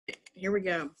Here we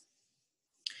go.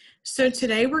 So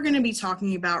today we're going to be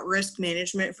talking about risk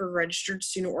management for registered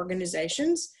student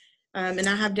organizations. And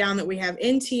I have down that we have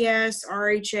NTS,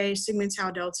 RHA, Sigma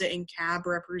Tau Delta, and CAB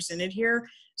represented here.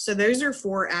 So those are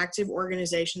 4 active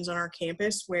organizations on our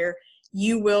campus where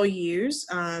you will use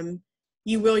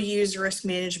risk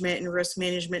management and risk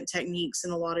management techniques in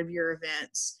a lot of your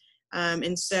events.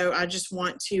 And so I just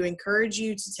want to encourage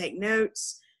you to take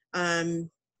notes.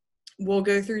 We'll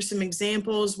go through some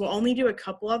examples. We'll only do a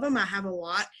couple of them. I have a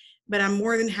lot, but I'm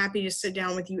more than happy to sit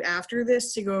down with you after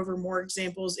this to go over more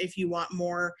examples if you want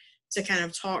more to kind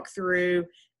of talk through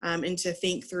and to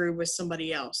think through with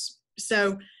somebody else.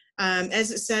 So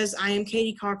as it says, I am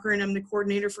Katie Cochran. I'm the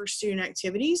coordinator for student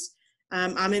activities.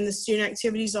 I'm in the student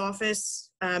activities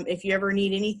office. If you ever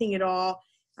need anything at all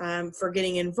for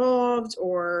getting involved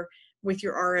or with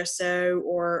your RSO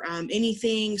or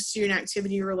anything student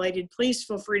activity related, please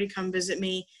feel free to come visit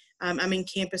me. I'm in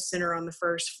Campus Center on the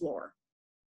 1st floor.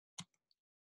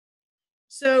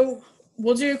 So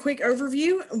we'll do a quick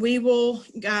overview.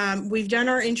 We've done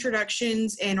our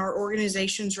introductions and our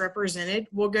organizations represented.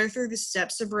 We'll go through the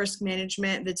steps of risk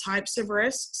management, the types of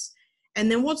risks, and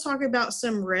then we'll talk about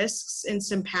some risks and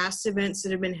some past events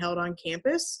that have been held on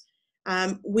campus.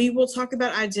 We will talk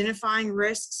about identifying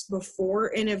risks before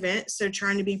an event, so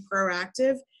trying to be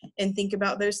proactive and think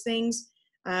about those things.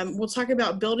 We'll talk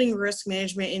about building risk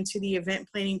management into the event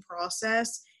planning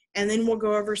process, and then we'll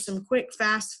go over some quick,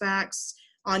 fast facts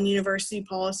on university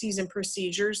policies and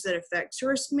procedures that affect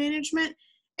risk management,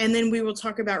 and then we will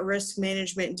talk about risk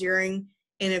management during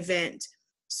an event.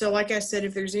 So like I said,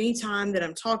 if there's any time that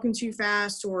I'm talking too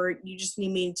fast or you just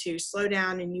need me to slow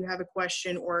down and you have a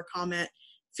question or a comment,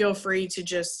 feel free to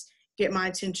just get my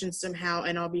attention somehow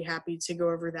and I'll be happy to go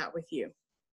over that with you.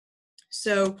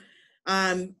 So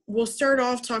we'll start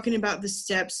off talking about the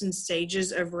steps and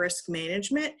stages of risk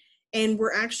management. And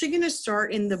we're actually going to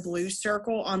start in the blue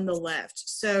circle on the left.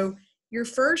 So your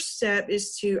first step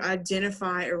is to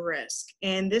identify a risk.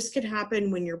 And this could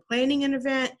happen when you're planning an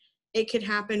event. It could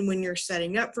happen when you're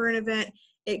setting up for an event.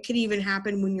 It could even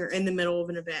happen when you're in the middle of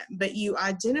an event, but you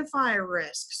identify a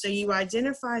risk. So you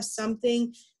identify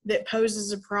something that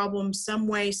poses a problem some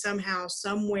way, somehow,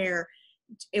 somewhere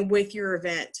with your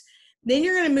event. Then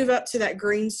you're going to move up to that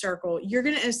green circle. You're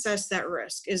going to assess that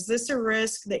risk. Is this a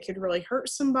risk that could really hurt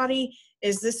somebody?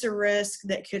 Is this a risk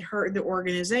that could hurt the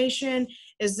organization?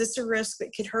 Is this a risk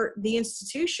that could hurt the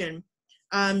institution?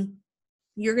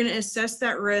 You're going to assess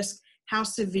that risk. How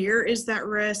severe is that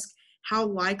risk? How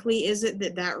likely is it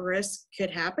that that risk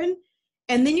could happen?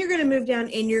 And then you're going to move down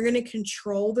and you're going to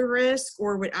control the risk,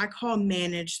 or what I call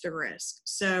manage the risk.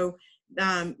 So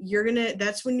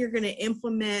that's when you're going to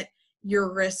implement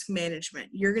your risk management.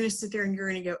 You're going to sit there and you're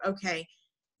going to go, okay,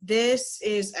 this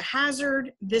is a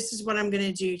hazard. This is what I'm going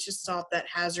to do to stop that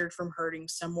hazard from hurting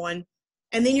someone.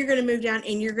 And then you're going to move down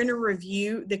and you're going to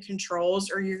review the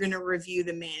controls, or you're going to review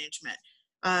the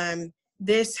management.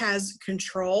 This has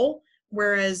control,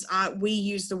 whereas we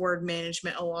use the word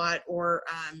management a lot, or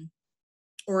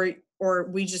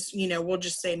we just, we'll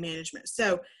just say management.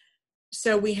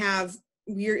 So we have,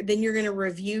 then you're going to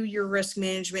review your risk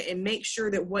management and make sure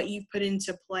that what you've put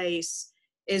into place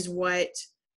is what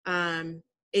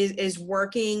is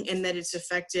working and that it's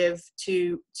effective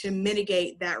to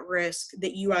mitigate that risk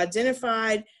that you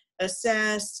identified,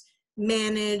 assessed,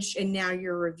 managed, and now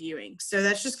you're reviewing. So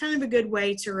that's just kind of a good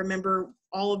way to remember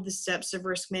all of the steps of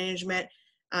risk management.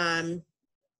 And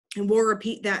we'll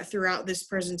repeat that throughout this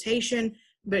presentation,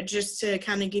 but just to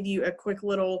kind of give you a quick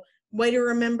little way to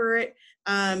remember it,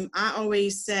 I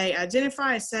always say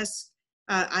identify, assess,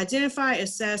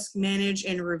 manage,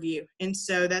 and review. And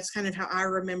so that's kind of how I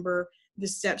remember the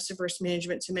steps of risk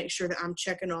management to make sure that I'm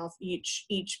checking off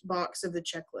each box of the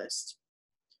checklist.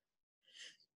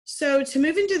 So to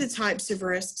move into the types of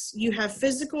risks, you have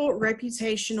physical,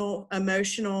 reputational,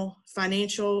 emotional,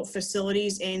 financial,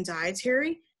 facilities, and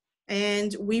dietary.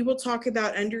 And we will talk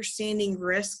about understanding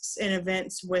risks and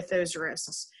events with those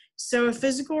risks. So a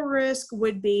physical risk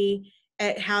would be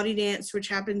at Howdy Dance, which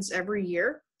happens every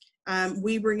year.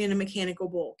 We bring in a mechanical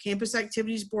bull. Campus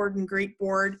Activities Board and Greek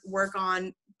Board work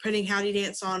on putting Howdy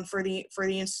Dance on for the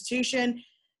institution.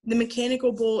 The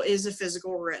mechanical bull is a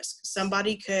physical risk.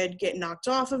 Somebody could get knocked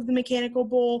off of the mechanical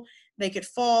bull. They could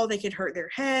fall. They could hurt their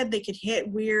head. They could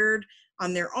hit weird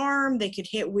on their arm. They could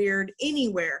hit weird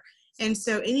anywhere. And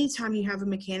so anytime you have a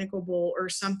mechanical bull or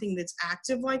something that's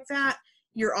active like that,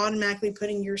 you're automatically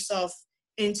putting yourself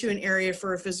into an area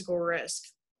for a physical risk.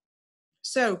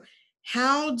 So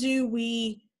how do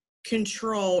we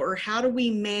control, or how do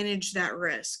we manage that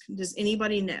risk? Does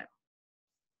anybody know?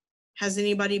 Has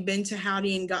anybody been to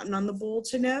Howdy and gotten on the bull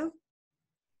to know?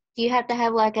 Do you have to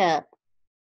have like a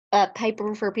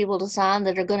paper for people to sign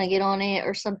that are going to get on it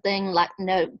or something, like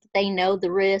they know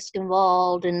the risk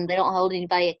involved and they don't hold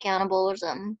anybody accountable or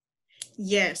something?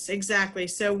 Yes, exactly.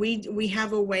 So we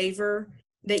have a waiver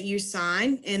that you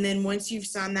sign, and then once you've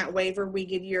signed that waiver, we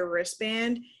give you a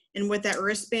wristband. And what that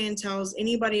wristband tells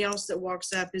anybody else that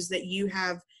walks up is that you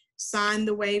have signed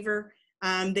the waiver,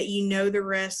 that you know the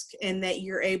risk, and that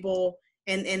you're able,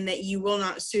 and that you will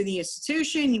not sue the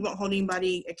institution. You won't hold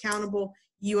anybody accountable.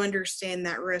 You understand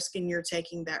that risk, and you're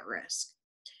taking that risk.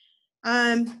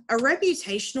 A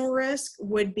reputational risk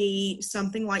would be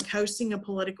something like hosting a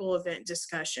political event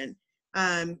discussion.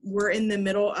 We're in the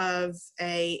middle of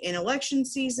an election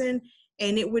season,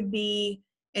 and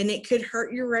it could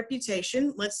hurt your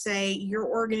reputation. Let's say your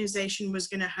organization was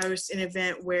going to host an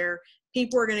event where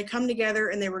people were going to come together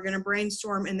and they were going to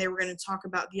brainstorm and they were going to talk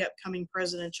about the upcoming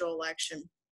presidential election.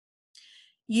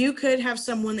 You could have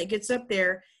someone that gets up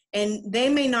there and they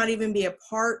may not even be a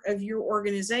part of your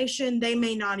organization. They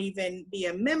may not even be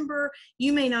a member.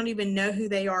 You may not even know who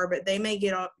they are, but they may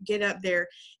get up there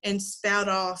and spout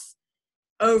off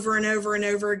over and over and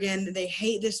over again that they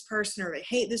hate this person, or they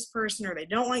hate this person, or they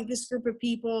don't like this group of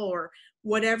people, or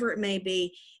whatever it may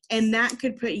be. And that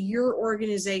could put your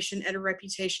organization at a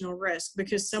reputational risk,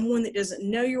 because someone that doesn't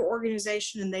know your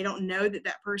organization and they don't know that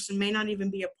that person may not even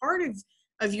be a part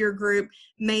of your group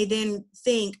may then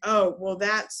think, oh, well,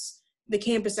 that's the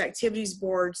campus activities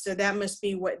board, so that must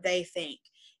be what they think.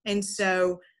 And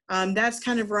so that's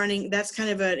kind of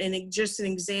just an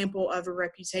example of a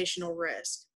reputational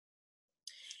risk.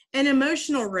 An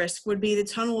emotional risk would be the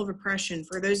tunnel of oppression.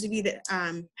 For those of you that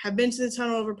have been to the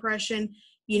tunnel of oppression,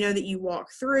 you know that you walk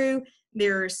through.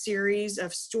 There are a series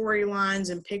of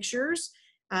storylines and pictures,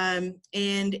 and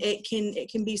it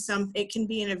can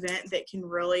be an event that can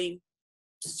really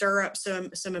stir up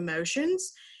some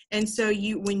emotions. And so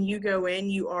when you go in,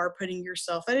 you are putting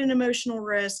yourself at an emotional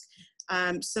risk.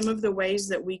 Some of the ways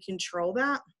that we control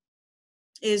that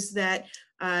is that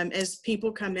as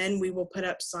people come in, we will put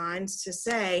up signs to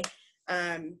say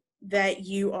that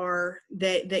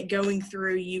that going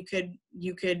through, you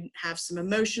could have some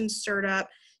emotions stirred up.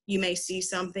 You may see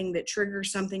something that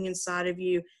triggers something inside of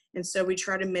you. And so we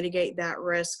try to mitigate that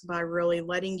risk by really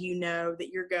letting you know that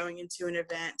you're going into an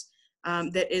event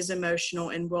that is emotional,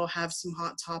 and will have some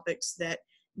hot topics that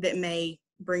may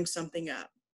bring something up.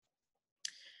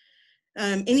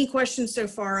 Any questions so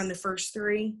far on the first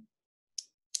three?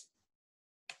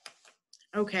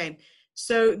 Okay,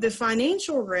 so the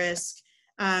financial risk,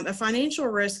 a financial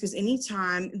risk is any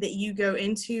time that you go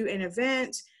into an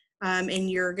event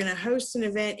and you're going to host an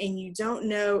event and you don't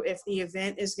know if the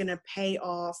event is going to pay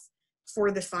off for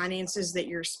the finances that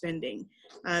you're spending.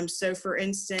 So for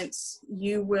instance,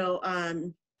 you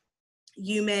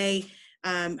may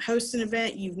host an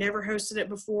event, you've never hosted it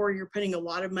before, you're putting a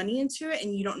lot of money into it,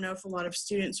 and you don't know if a lot of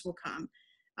students will come.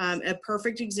 A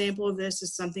perfect example of this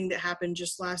is something that happened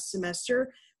just last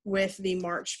semester with the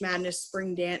March Madness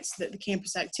Spring Dance that the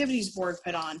Campus Activities Board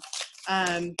put on.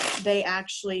 They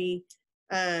actually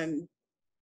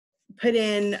put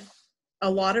in a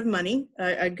lot of money,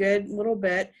 a good little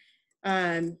bit,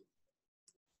 and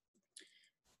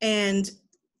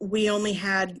we only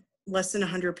had less than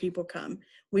 100 people come.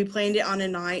 We planned it on a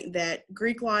night that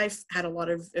Greek Life had a lot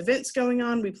of events going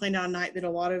on. We planned on a night that a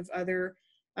lot of other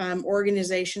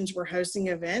organizations were hosting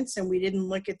events, and we didn't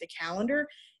look at the calendar.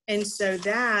 And so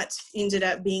that ended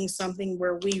up being something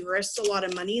where we risked a lot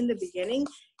of money in the beginning,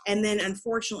 and then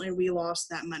unfortunately we lost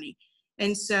that money.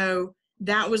 And so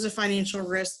that was a financial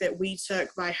risk that we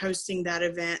took by hosting that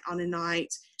event on a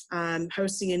night,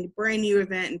 hosting a brand new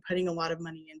event and putting a lot of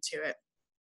money into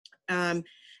it.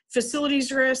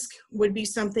 Facilities risk would be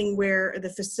something where the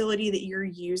facility that you're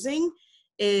using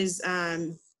is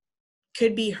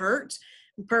could be hurt.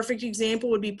 A perfect example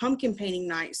would be pumpkin painting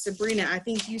night. Sabrina, I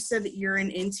think you said that you're in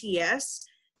NTS.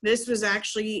 This was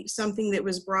actually something that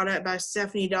was brought up by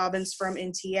Stephanie Dobbins from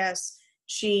NTS.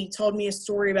 She told me a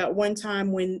story about one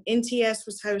time when NTS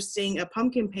was hosting a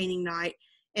pumpkin painting night,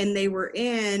 and they were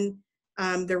in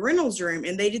the Reynolds room,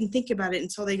 and they didn't think about it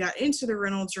until they got into the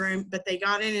Reynolds room, but they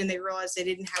got in and they realized they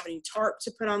didn't have any tarp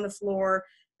to put on the floor.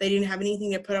 They didn't have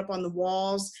anything to put up on the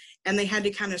walls, and they had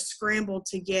to kind of scramble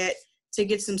to get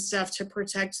some stuff to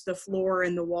protect the floor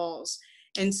and the walls.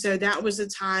 And so that was a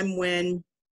time when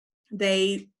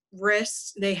they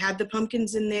had the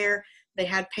pumpkins in there, they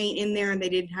had paint in there, and they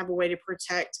didn't have a way to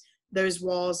protect those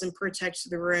walls and protect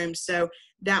the room. So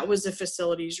that was a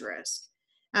facilities risk.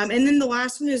 And then the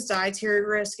last one is dietary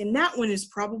risk, and that one is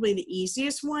probably the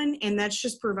easiest one, and that's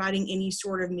just providing any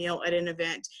sort of meal at an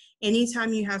event.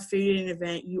 Anytime you have food at an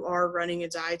event, you are running a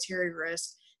dietary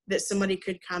risk that somebody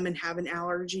could come and have an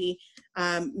allergy.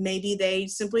 Maybe they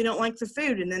simply don't like the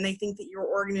food, and then they think that your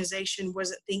organization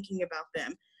wasn't thinking about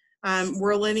them.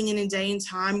 We're living in a day and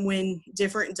time when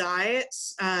different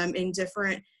diets and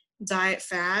different diet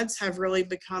fads have really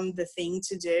become the thing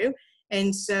to do.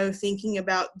 And so thinking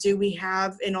about, do we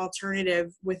have an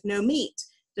alternative with no meat?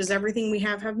 Does everything we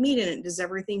have meat in it? Does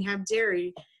everything have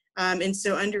dairy? And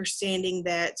so understanding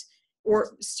that,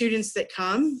 or students that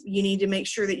come, you need to make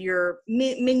sure that your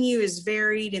menu is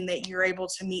varied and that you're able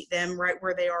to meet them right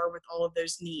where they are with all of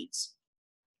those needs.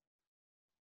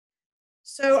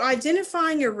 So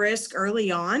identifying a risk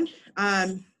early on.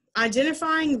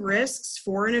 Identifying risks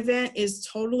for an event is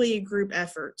totally a group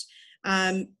effort.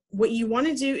 What you want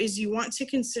to do is you want to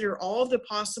consider all of the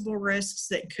possible risks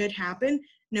that could happen,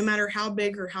 no matter how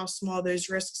big or how small those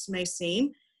risks may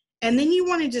seem. And then you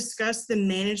want to discuss the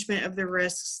management of the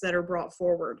risks that are brought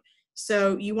forward.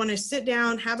 So you want to sit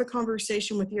down, have a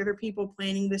conversation with the other people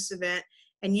planning this event,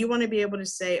 and you want to be able to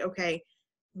say, okay,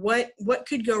 what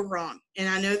could go wrong? And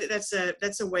I know that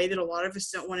that's a way that a lot of us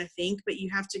don't want to think, but you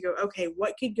have to go, okay,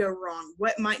 what could go wrong?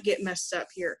 What might get messed up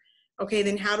here? Okay,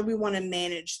 then how do we want to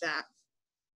manage that?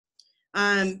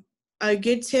 A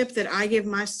good tip that I give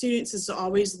my students is to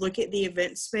always look at the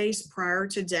event space prior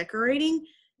to decorating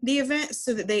the event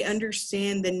so that they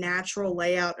understand the natural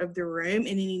layout of the room and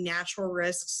any natural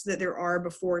risks that there are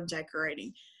before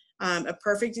decorating. A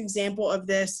perfect example of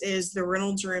this is the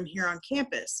Reynolds Room here on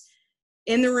campus.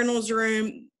 In the Reynolds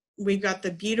Room, we've got the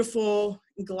beautiful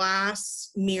glass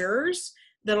mirrors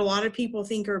that a lot of people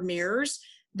think are mirrors.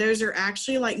 Those are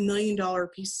actually like $1 million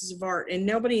pieces of art, and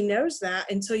nobody knows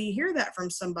that until you hear that from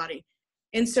somebody.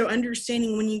 And so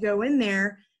understanding when you go in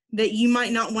there that you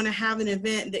might not want to have an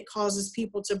event that causes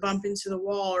people to bump into the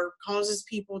wall or causes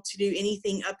people to do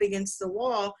anything up against the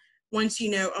wall once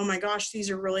you know, oh my gosh, these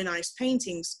are really nice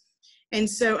paintings. And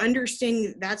so understanding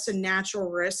that that's a natural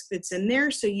risk that's in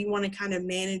there, so you want to kind of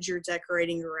manage your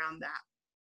decorating around that.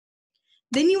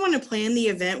 Then you want to plan the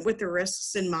event with the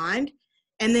risks in mind.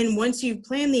 And then once you've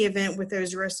planned the event with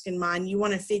those risks in mind, you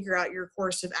want to figure out your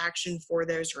course of action for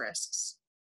those risks.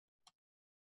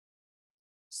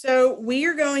 So we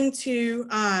are going to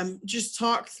just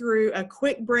talk through a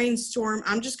quick brainstorm.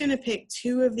 I'm just going to pick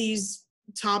two of these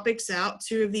topics out,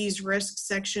 two of these risk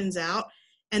sections out.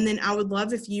 And then I would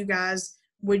love if you guys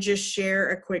would just share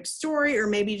a quick story or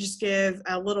maybe just give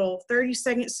a little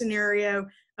 30-second scenario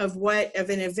of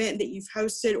an event that you've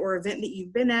hosted or event that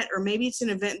you've been at, or maybe it's an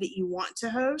event that you want to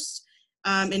host,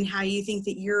 and how you think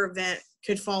that your event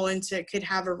could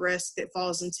have a risk that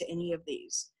falls into any of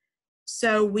these.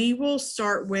 So we will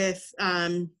start with,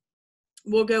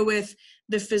 we'll go with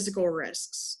the physical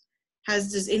risks.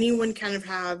 Does anyone kind of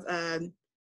have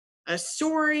a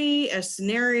story, a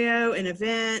scenario, an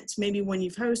event, maybe one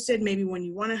you've hosted, maybe one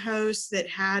you want to host that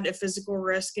had a physical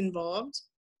risk involved?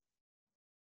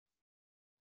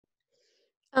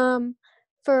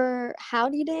 For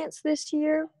Howdy Dance this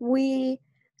year, we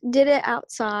did it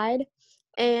outside,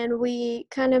 and we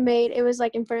kind of it was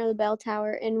like in front of the bell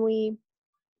tower, and we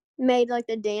made like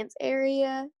the dance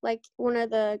area, like one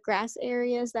of the grass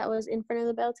areas that was in front of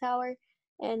the bell tower.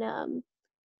 And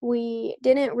we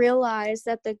didn't realize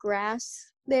that the grass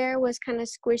there was kind of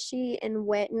squishy and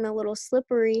wet and a little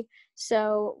slippery.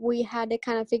 So we had to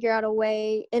kind of figure out a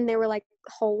way, and there were like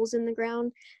holes in the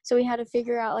ground. So we had to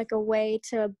figure out like a way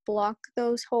to block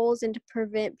those holes and to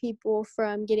prevent people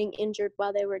from getting injured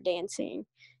while they were dancing.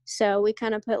 So we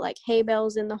kind of put like hay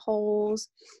bales in the holes,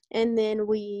 and then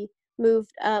we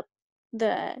moved up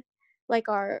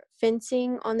our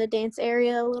fencing on the dance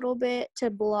area a little bit to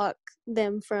block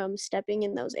them from stepping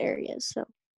in those areas.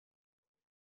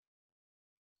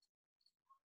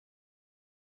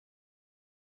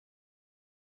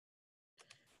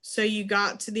 So you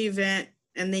got to the event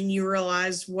and then you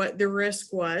realized what the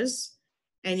risk was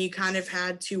and you kind of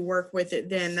had to work with it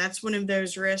then. That's one of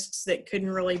those risks that couldn't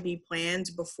really be planned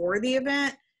before the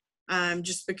event,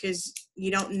 just because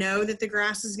you don't know that the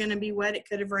grass is going to be wet. It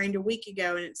could have rained a week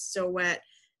ago and it's still wet.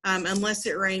 Unless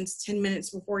it rains 10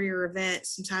 minutes before your event,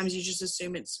 sometimes you just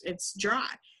assume it's dry.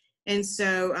 And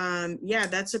so, yeah,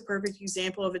 that's a perfect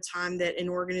example of a time that an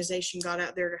organization got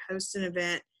out there to host an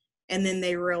event, and then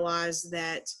they realized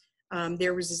that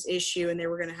there was this issue and they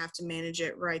were going to have to manage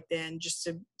it right then just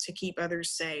to keep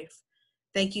others safe.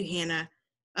 Thank you, Hannah.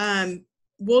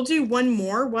 We'll do one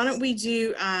more. Why don't we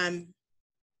do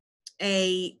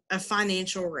a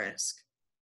financial risk?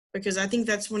 Because I think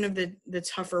that's one of the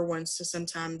tougher ones to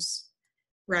sometimes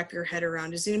wrap your head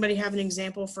around. Does anybody have an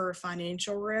example for a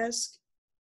financial risk?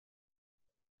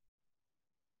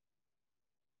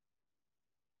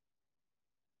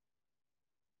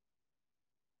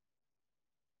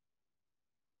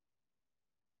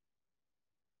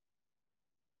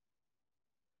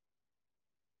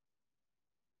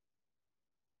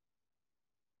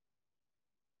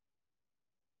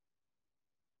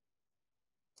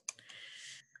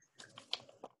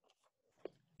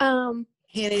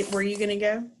 Hannah, were you going to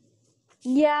go?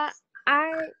 Yeah,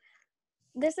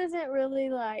 this isn't really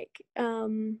like,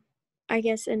 I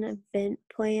guess an event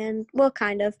plan. Well,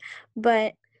 kind of,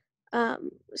 but,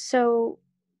 so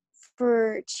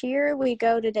for cheer, we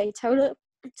go to Daytona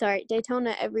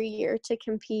every year to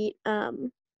compete,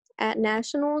 at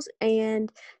nationals.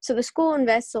 And so the school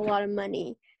invests a lot of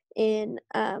money in,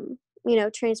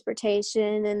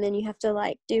 transportation, and then you have to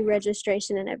like do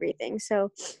registration and everything.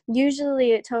 So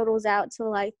usually it totals out to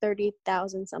like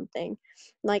 30,000 something.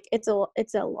 Like it's a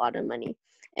lot of money.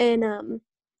 And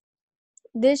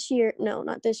this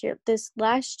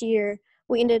last year,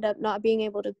 we ended up not being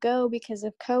able to go because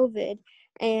of COVID,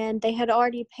 and they had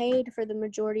already paid for the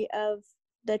majority of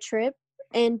the trip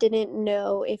and didn't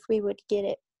know if we would get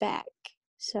it back.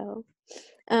 So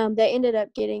they ended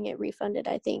up getting it refunded,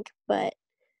 I think, but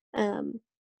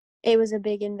it was a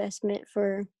big investment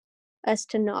for us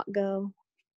to not go.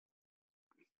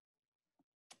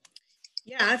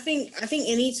 Yeah, I think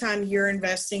anytime you're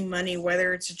investing money,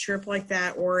 whether it's a trip like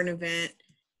that or an event,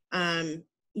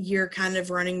 you're kind of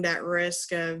running that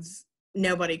risk of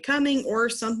nobody coming or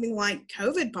something like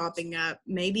COVID popping up.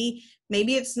 Maybe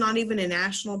it's not even a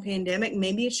national pandemic.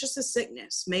 Maybe it's just a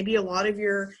sickness. Maybe a lot of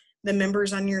the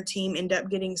members on your team end up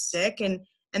getting sick and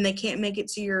they can't make it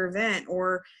to your event,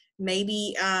 or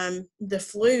maybe the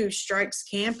flu strikes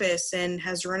campus and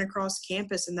has run across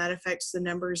campus, and that affects the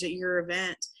numbers at your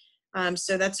event.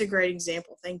 So that's a great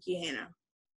example. Thank you, Hannah.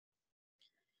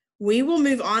 We will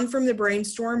move on from the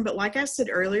brainstorm, but like I said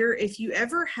earlier, if you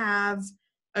ever have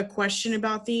a question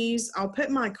about these, I'll put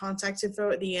my contact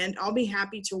info at the end. I'll be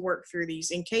happy to work through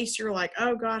these in case you're like,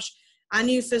 oh gosh, I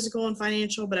knew physical and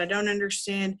financial, but I don't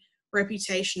understand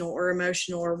reputational or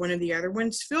emotional or one of the other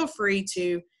ones. Feel free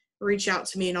to reach out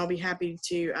to me and I'll be happy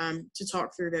to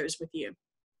talk through those with you.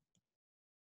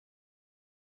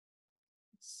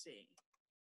 Let's see.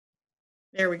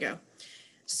 There we go.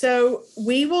 So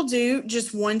we will do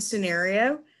just one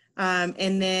scenario,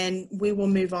 and then we will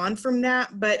move on from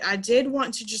that. But I did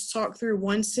want to just talk through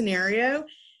one scenario,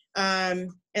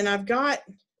 and I've got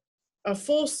a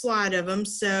full slide of them.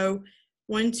 So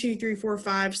 1, 2, 3, 4,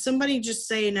 5. Somebody just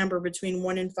say a number between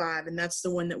 1 and 5, and that's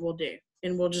the one that we'll do.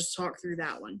 And we'll just talk through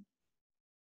that one.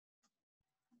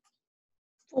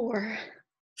 4.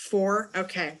 4,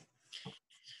 okay.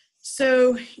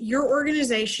 So your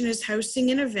organization is hosting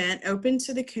an event open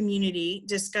to the community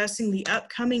discussing the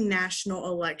upcoming national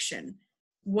election.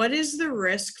 What is the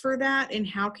risk for that, and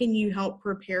how can you help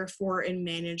prepare for and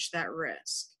manage that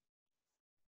risk?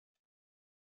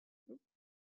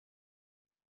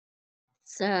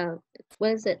 So,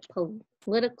 was it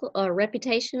political or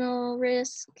reputational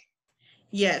risk?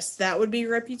 Yes, that would be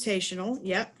reputational.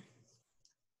 Yep.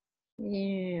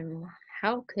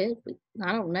 How could we?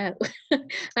 I don't know.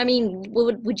 I mean,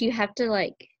 would you have to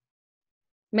like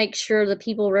make sure the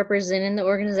people representing the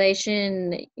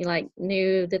organization like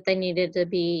knew that they needed to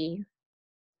be,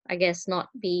 I guess, not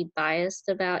be biased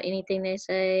about anything they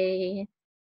say?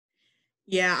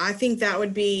 Yeah, I think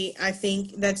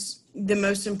that's the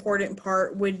most important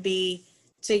part would be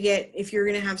to get, if you're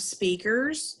going to have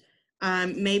speakers,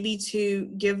 maybe to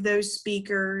give those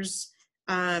speakers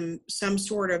some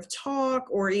sort of talk,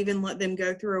 or even let them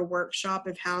go through a workshop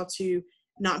of how to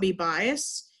not be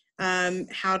biased,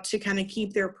 how to kind of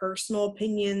keep their personal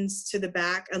opinions to the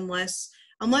back, unless,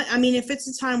 I mean, if it's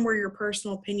a time where your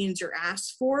personal opinions are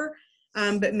asked for,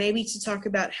 but maybe to talk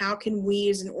about how can we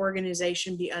as an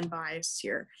organization be unbiased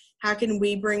here? How can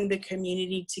we bring the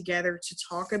community together to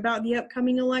talk about the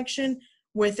upcoming election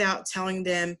without telling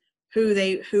them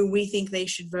who we think they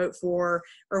should vote for,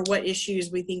 or what issues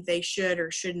we think they should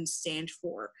or shouldn't stand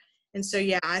for? And so,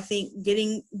 yeah, I think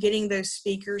getting those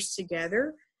speakers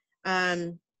together.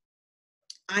 I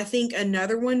think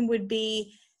another one would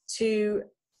be to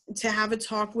have a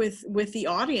talk with the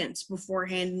audience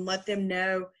beforehand and let them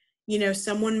know,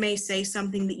 someone may say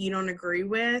something that you don't agree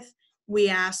with. We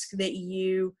ask that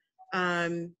you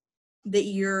act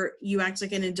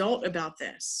like an adult about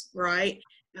this, right?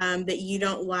 That you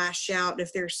don't lash out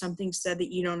if there's something said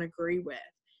that you don't agree with,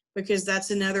 because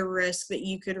that's another risk that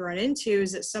you could run into,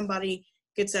 is that somebody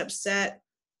gets upset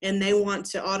and they want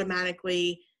to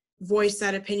automatically voice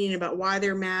that opinion about why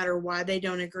they're mad or why they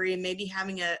don't agree, and maybe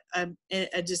having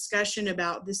a discussion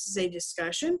about, this is a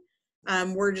discussion.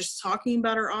 We're just talking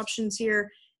about our options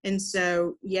here. And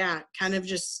so, yeah, kind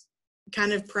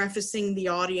of prefacing the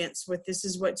audience with, this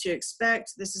is what to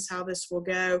expect, this is how this will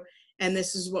go, and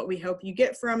this is what we hope you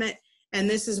get from it, and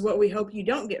this is what we hope you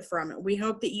don't get from it. We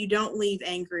hope that you don't leave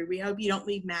angry. We hope you don't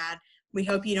leave mad. We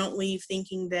hope you don't leave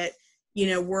thinking that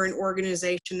we're an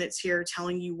organization that's here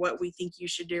telling you what we think you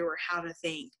should do or how to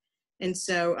think. And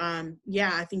so,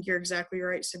 yeah, I think you're exactly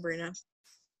right, Sabrina.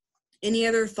 Any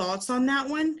other thoughts on that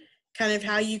one? Kind of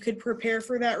how you could prepare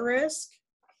for that risk?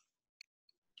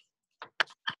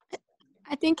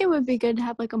 I think it would be good to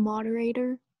have like a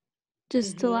moderator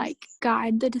just to like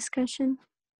guide the discussion.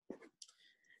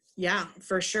 Yeah,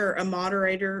 for sure. A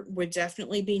moderator would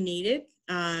definitely be needed.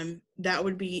 That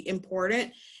would be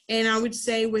important. And I would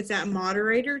say with that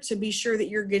moderator, to be sure that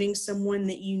you're getting someone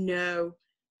that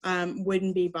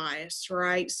wouldn't be biased,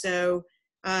 right? So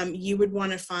you would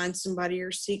want to find somebody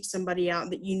or seek somebody out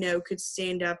that could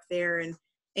stand up there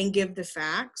and give the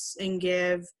facts and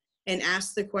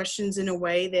ask the questions in a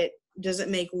way that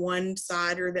doesn't make one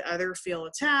side or the other feel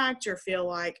attacked or feel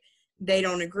like they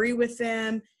don't agree with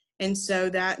them. And so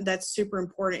that's super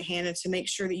important, Hannah, to make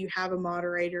sure that you have a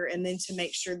moderator, and then to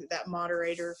make sure that that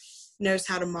moderator knows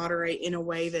how to moderate in a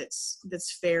way that's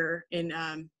fair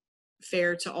and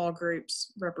fair to all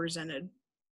groups represented.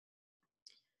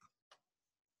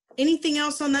 Anything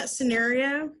else on that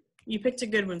scenario? You picked a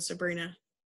good one, Sabrina.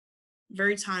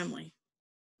 Very timely.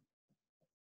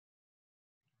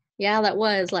 Yeah, that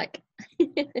was like.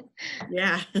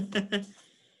 Yeah.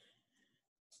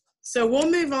 So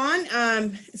we'll move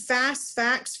on. Fast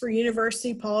facts for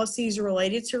university policies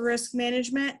related to risk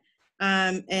management.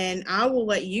 And I will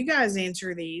let you guys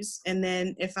answer these. And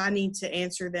then if I need to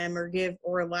answer them or give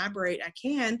or elaborate, I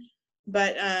can.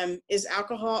 But is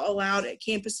alcohol allowed at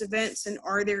campus events, and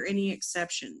are there any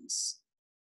exceptions?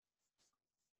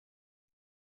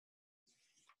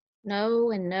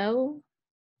 No and no.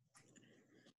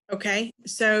 Okay,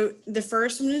 so the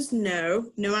first one is no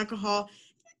alcohol.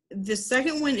 The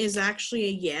second one is actually a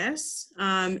yes,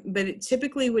 but it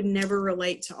typically would never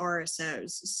relate to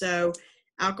RSOs. So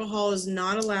alcohol is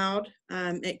not allowed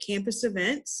at campus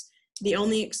events. The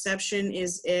only exception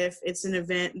is if it's an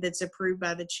event that's approved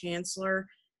by the chancellor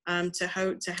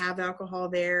to have alcohol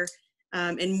there,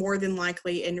 and more than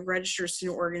likely, a registered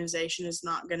student organization is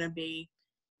not going to be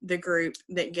the group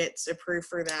that gets approved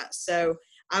for that. So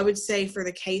I would say for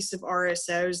the case of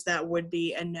RSOs, that would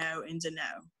be a no and a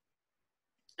no.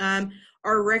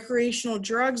 Are recreational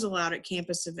drugs allowed at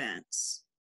campus events?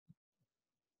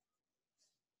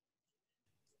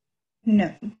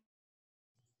 No.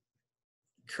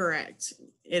 Correct.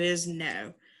 It is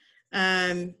no.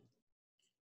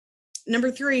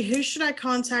 Number 3, who should I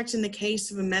contact in the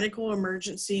case of a medical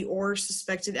emergency or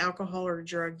suspected alcohol or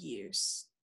drug use?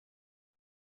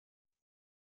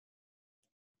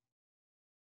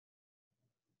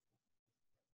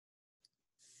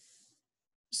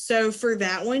 So for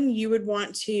that one, you would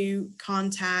want to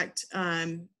contact,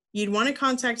 you'd want to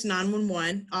contact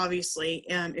 911, obviously,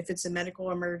 if it's a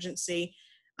medical emergency.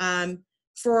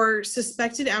 For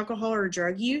suspected alcohol or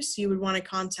drug use, you would want to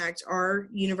contact our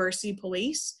university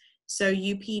police, so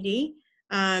UPD,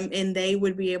 and they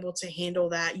would be able to handle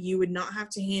that. You would not have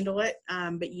to handle it,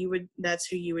 but that's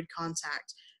who you would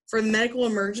contact. For the medical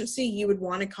emergency, you would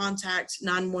want to contact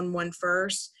 911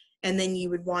 first, and then you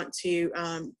would want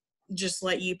to just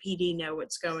let UPD know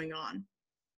what's going on.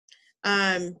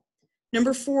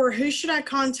 Number 4, who should I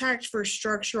contact for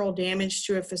structural damage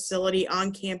to a facility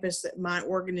on campus that my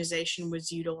organization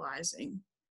was utilizing?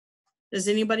 Does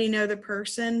anybody know the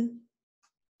person?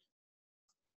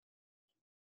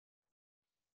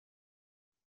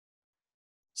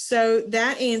 So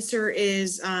that answer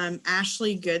is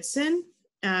Ashley Goodson.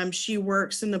 She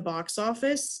works in the box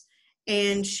office,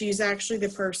 and she's actually the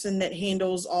person that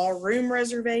handles all room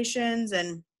reservations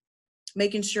and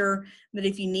making sure that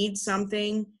if you need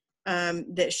something,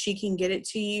 that she can get it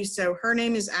to you. So her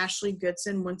name is Ashley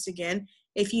Goodson. Once again,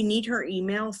 if you need her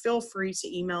email, feel free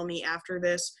to email me after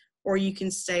this, or you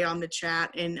can stay on the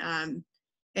chat and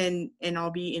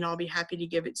I'll be happy to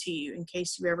give it to you in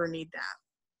case you ever need that.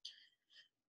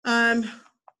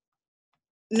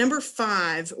 Number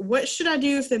 5, what should I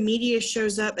do if the media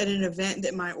shows up at an event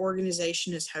that my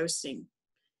organization is hosting?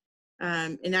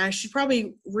 And I should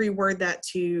probably reword that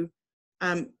to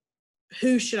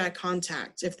who should I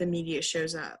contact if the media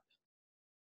shows up?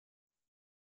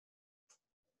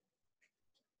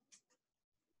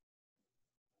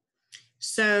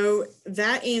 So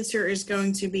that answer is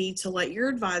going to be to let your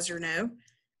advisor know.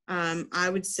 I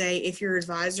would say if your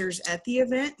advisor's at the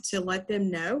event, to let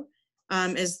them know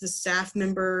as the staff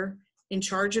member in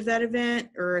charge of that event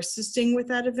or assisting with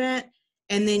that event.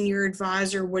 And then your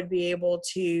advisor would be able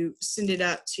to send it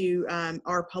up to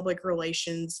our public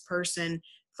relations person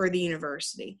for the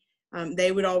university.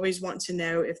 They would always want to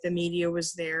know if the media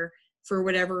was there for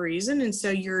whatever reason. And so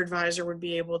your advisor would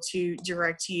be able to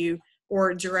direct you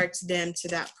or direct them to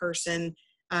that person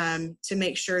to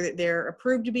make sure that they're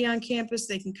approved to be on campus,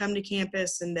 they can come to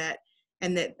campus, and that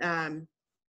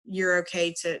you're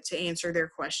okay to answer their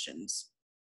questions.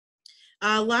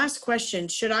 Last question,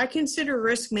 should I consider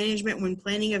risk management when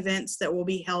planning events that will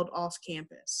be held off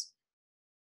campus?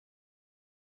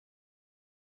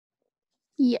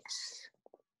 Yes.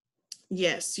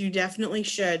 Yes, you definitely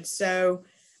should. So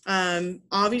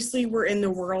obviously we're in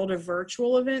the world of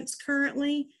virtual events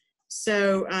currently.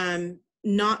 So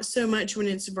not so much when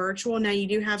it's virtual. Now you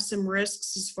do have some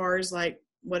risks as far as like,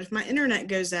 what if my internet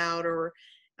goes out, or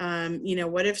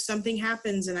what if something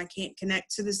happens and I can't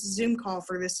connect to this Zoom call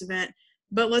for this event?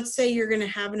 But let's say you're going to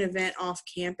have an event off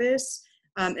campus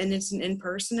and it's an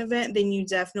in-person event, then you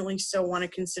definitely still want to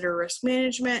consider risk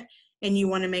management, and you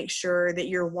want to make sure that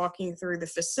you're walking through the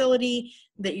facility,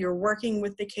 that you're working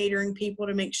with the catering people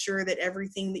to make sure that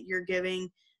everything that you're giving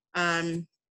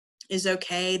is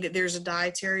okay, that there's a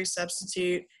dietary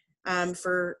substitute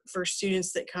for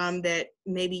students that come that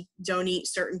maybe don't eat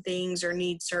certain things or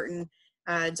need certain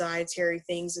dietary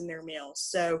things in their meals.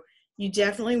 So you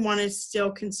definitely want to still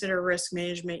consider risk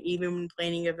management even when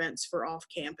planning events for off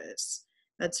campus.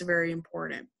 That's very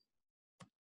important.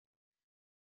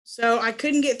 So I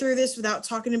couldn't get through this without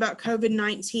talking about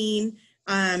COVID-19.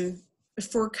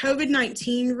 For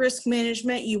COVID-19 risk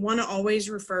management, you want to always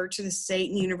refer to the state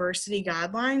and university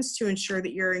guidelines to ensure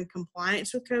that you're in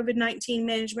compliance with COVID-19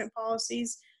 management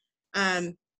policies.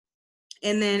 And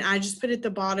then I just put at the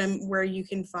bottom where you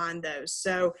can find those.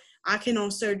 So I can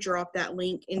also drop that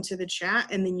link into the chat,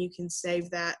 and then you can save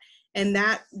that. And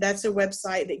that's a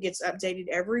website that gets updated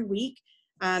every week.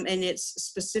 And it's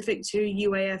specific to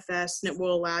UAFS, and it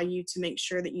will allow you to make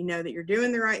sure that you know that you're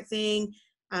doing the right thing,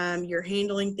 you're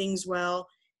handling things well,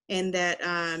 and that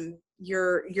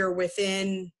you're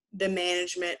within the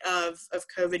management of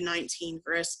COVID-19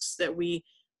 risks that we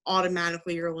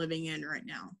automatically are living in right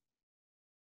now.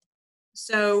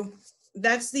 So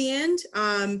that's the end.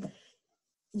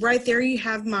 Right there you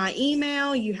have my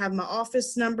email, you have my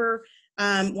office number.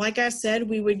 Like I said,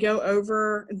 we would go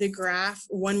over the graph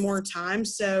one more time.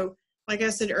 So like I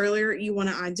said earlier, you want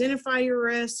to identify your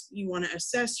risk, you want to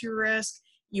assess your risk,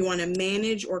 you want to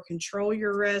manage or control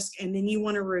your risk, and then you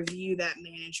want to review that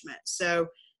management. So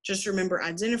just remember,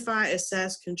 identify,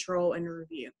 assess, control, and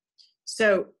review.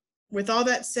 So with all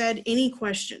that said, any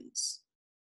questions?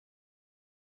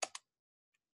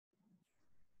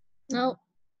 No,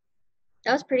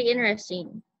 that was pretty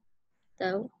interesting,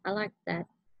 though. I liked that.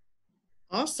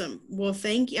 Awesome. Well,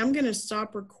 thank you. I'm going to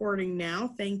stop recording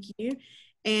now. Thank you.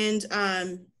 And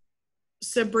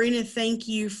Sabrina, thank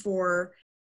you for